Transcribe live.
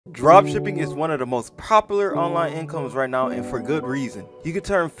Dropshipping is one of the most popular online incomes right now, and for good reason. You can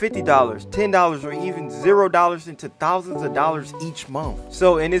turn $50, $10, or even $0 into thousands of dollars each month.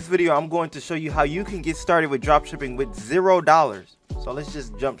 So in this video, I'm going to show you how you can get started with dropshipping with $0. So let's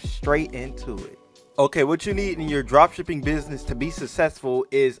just jump straight into it. Okay, what you need in your dropshipping business to be successful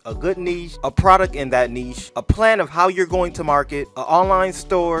is a good niche, a product in that niche, a plan of how you're going to market, an online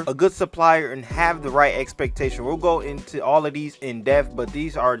store, a good supplier, and have the right expectation. We'll go into all of these in depth, but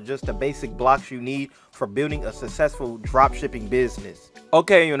these are just the basic blocks you need for building a successful dropshipping business.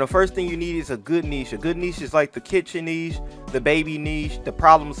 Okay, and the first thing you need is a good niche. A good niche is like the kitchen niche, the baby niche, the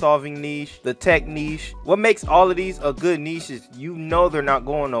problem solving niche, the tech niche. What makes all of these a good niche is you know they're not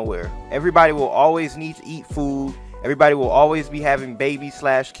going nowhere. Everybody will always need to eat food. Everybody will always be having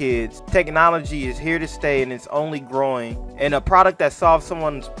baby/kids. Technology is here to stay and it's only growing. And a product that solves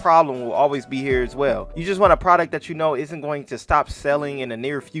someone's problem will always be here as well. You just want a product that you know isn't going to stop selling in the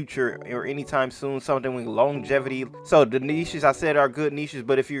near future or anytime soon, something with longevity. So the niches I said are good niches,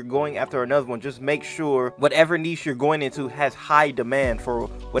 but if you're going after another one, just make sure whatever niche you're going into has high demand for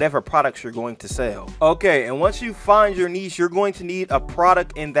whatever products you're going to sell. Okay, and once you find your niche, you're going to need a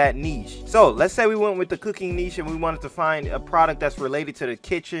product in that niche. So let's say we went with the cooking niche and we wanted to find a product that's related to the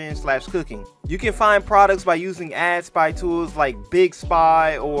kitchen/cooking. You can find products by using ad spy tools like Big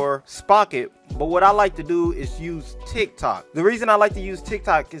Spy or Spocket, but what I like to do is use TikTok. The reason I like to use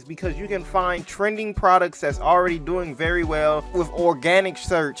TikTok is because you can find trending products that's already doing very well with organic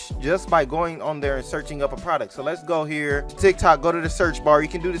search just by going on there and searching up a product. So let's go here to TikTok, go to the search bar. You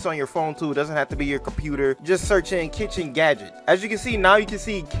can do this on your phone too. It doesn't have to be your computer. Just search in kitchen gadgets. As you can see, now you can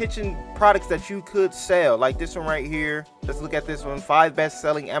see kitchen products that you could sell, like this one right here. Let's look at this one, 5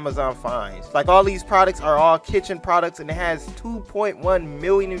 best-selling Amazon finds. Like all these products are all kitchen products, and it has 2.1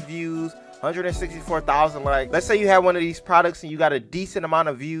 million views, 164,000 likes. Let's say you have one of these products and you got a decent amount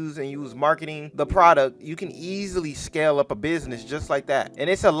of views and you was marketing the product. You can easily scale up a business just like that. And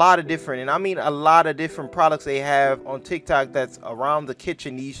it's a lot of different, and I mean a lot of different products they have on TikTok that's around the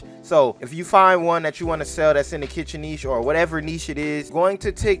kitchen niche. So if you find one that you want to sell that's in the kitchen niche or whatever niche it is, going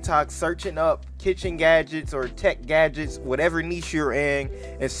to TikTok, searching up kitchen gadgets or tech gadgets, whatever niche you're in,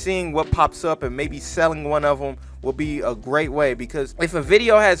 and seeing what pops up and maybe selling one of them will be a great way. Because if a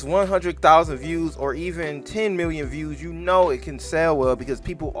video has 100,000 views or even 10 million views, you know it can sell well because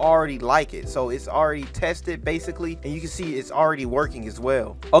people already like it. So it's already tested basically, and you can see it's already working as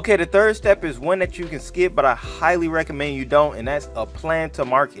well. Okay, the third step is one that you can skip, but I highly recommend you don't, and that's a plan to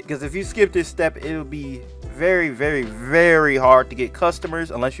market. Because if you skip this step, it'll be very hard to get customers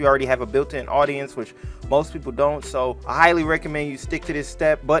unless you already have a built-in audience, which most people don't. So I highly recommend you stick to this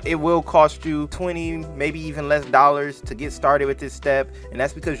step, but it will cost you 20, maybe even less dollars to get started with this step, and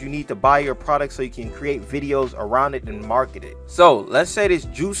that's because you need to buy your product so you can create videos around it and market it. So let's say this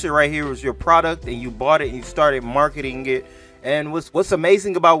juicer right here was your product and you bought it and you started marketing it. And what's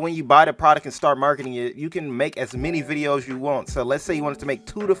amazing about when you buy the product and start marketing it, you can make as many videos you want. So let's say you wanted to make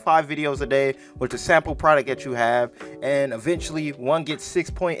 2 to 5 videos a day with the sample product that you have, and eventually one gets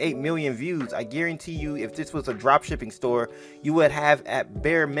 6.8 million views. I guarantee you, if this was a drop shipping store, you would have at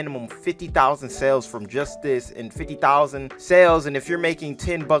bare minimum 50,000 sales from just this, and 50,000 sales. And if you're making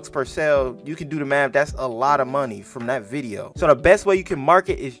 10 bucks per sale, you can do the math. That's a lot of money from that video. So the best way you can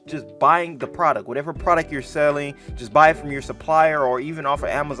market is just buying the product. Whatever product you're selling, just buy it from your supplier or even off of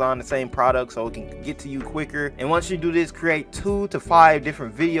Amazon, the same product, so it can get to you quicker. And once you do this, create 2 to 5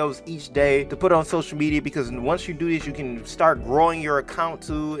 different videos each day to put on social media, because once you do this, you can start growing your account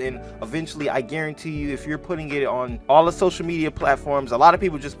too. And eventually, I guarantee you, if you're putting it on all the social media platforms, a lot of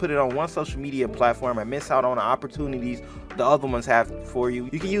people just put it on one social media platform and miss out on the opportunities the other ones have for you.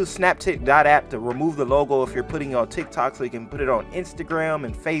 You can use Snapchat.app to remove the logo if you're putting it on TikTok, so you can put it on Instagram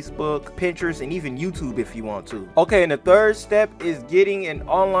and Facebook, Pinterest, and even YouTube if you want to. Okay, and the third step is getting an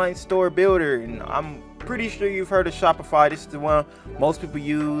online store builder, and I'm pretty sure you've heard of Shopify. This is the one most people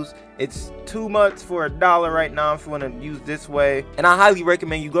use. It's 2 months for $1 right now if you want to use this way. And I highly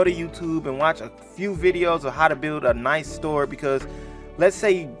recommend you go to YouTube and watch a few videos of how to build a nice store, because let's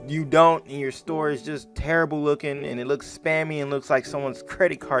say you don't, and your store is just terrible looking and it looks spammy and looks like someone's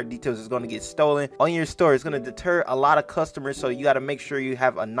credit card details is going to get stolen on your store. It's going to deter a lot of customers, so you got to make sure you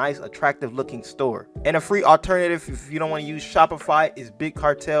have a nice, attractive looking store. And a free alternative if you don't want to use Shopify is Big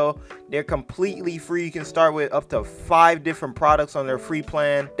Cartel. They're completely free. You can start with up to 5 different products on their free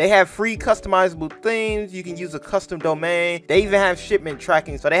plan. They have free customizable themes. You can use a custom domain. They even have shipment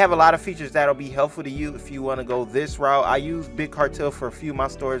tracking. So they have a lot of features that'll be helpful to you if you want to go this route. I use Big Cartel for a few of my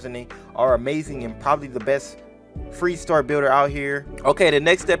stores, and they are amazing and probably the best free store builder out here. Okay, the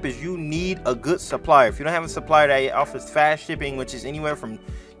next step is you need a good supplier. If you don't have a supplier that offers fast shipping, which is anywhere from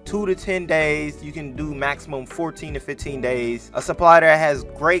 2 to 10 days. You can do maximum 14 to 15 days. A supplier that has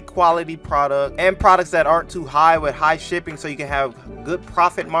great quality product and products that aren't too high with high shipping, so you can have good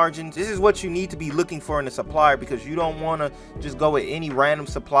profit margins. This is what you need to be looking for in a supplier, because you don't want to just go with any random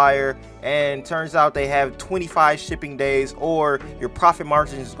supplier and turns out they have 25 shipping days, or your profit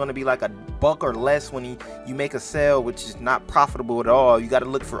margin is going to be like $1 or less when you make a sale, which is not profitable at all. You got to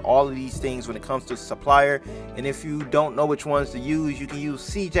look for all of these things when it comes to supplier. And if you don't know which ones to use, you can use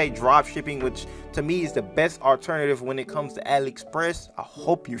CJ Dropshipping, which to me is the best alternative when it comes to AliExpress. I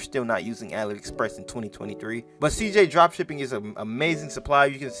hope you're still not using AliExpress in 2023, but CJ Dropshipping is an amazing supplier.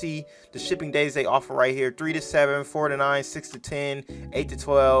 You can see the shipping days they offer right here: 3 to 7, 4 to 9, 6 to 10, 8 to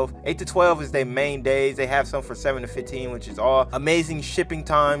 12. 8 to 12 is their main days. They have some for 7 to 15, which is all amazing shipping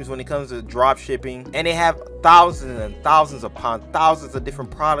times when it comes to drop shipping. And they have thousands and thousands upon thousands of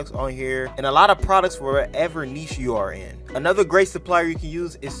different products on here, and a lot of products for whatever niche you are in. Another great supplier you can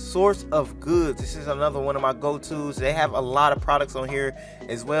use is Source of Goods. This is another one of my go-tos. They have a lot of products on here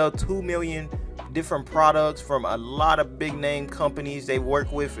as well. 2 million different products from a lot of big name companies they work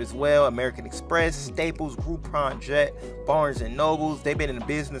with as well: American Express, Staples, Groupon, Jet, Barnes and Nobles. They've been in the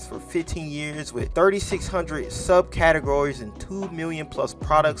business for 15 years with 3,600 subcategories and 2 million plus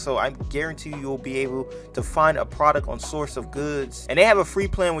products. So I guarantee you'll be able to find a product on Source of Goods. And they have a free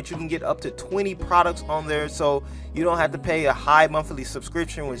plan which you can get up to 20 products on there, so you don't have to pay a high monthly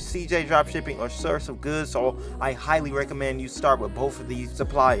subscription with CJ Dropshipping or Source of Goods. So I highly recommend you start with both of these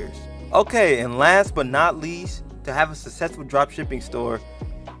suppliers. Okay, and last but not least, to have a successful dropshipping store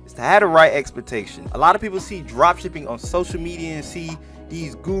is to have the right expectation. A lot of people see dropshipping on social media and see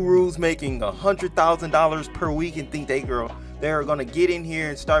these gurus making $100,000 per week and think they're gonna get in here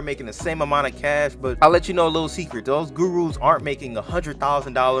and start making the same amount of cash. But I'll let you know a little secret: those gurus aren't making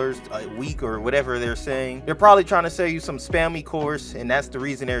 $100,000 a week or whatever they're saying. They're probably trying to sell you some spammy course, and that's the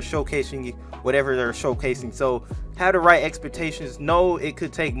reason they're showcasing whatever they're showcasing. So have the right expectations. Know it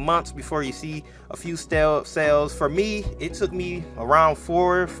could take months before you see a few sales. For me, it took me around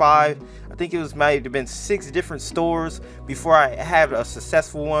 4 or 5, I think it might have been 6 different stores before I had a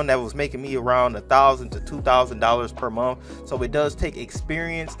successful one that was making me around $1,000 to $2,000 per month. So it does take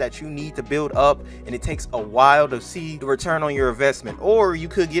experience that you need to build up, and it takes a while to see the return on your investment. Or you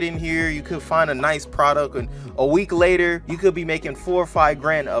could get in here, you could find a nice product, and a week later you could be making 4 or 5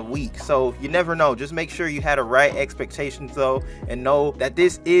 grand a week. So you never know. Just make sure you had the right expectations though, and know that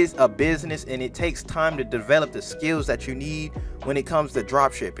this is a business and it takes time to develop the skills that you need when it comes to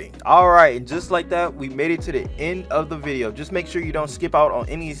drop shipping. All right, and just like that, we made it to the end of the video. Just make sure you don't skip out on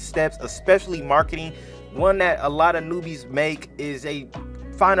any steps, especially marketing. One that a lot of newbies make is they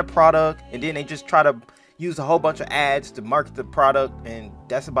find a product and then they just try to use a whole bunch of ads to market the product, and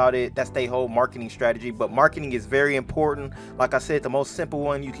that's about it. That's their whole marketing strategy. But marketing is very important. Like I said, the most simple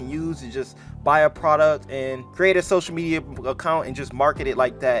one you can use is just buy a product and create a social media account and just market it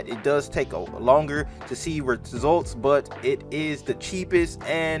like that. It does take longer to see results, but it is the cheapest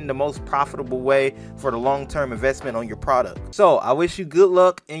and the most profitable way for the long-term investment on your product. So I wish you good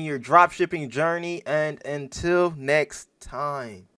luck in your drop shipping journey, and until next time.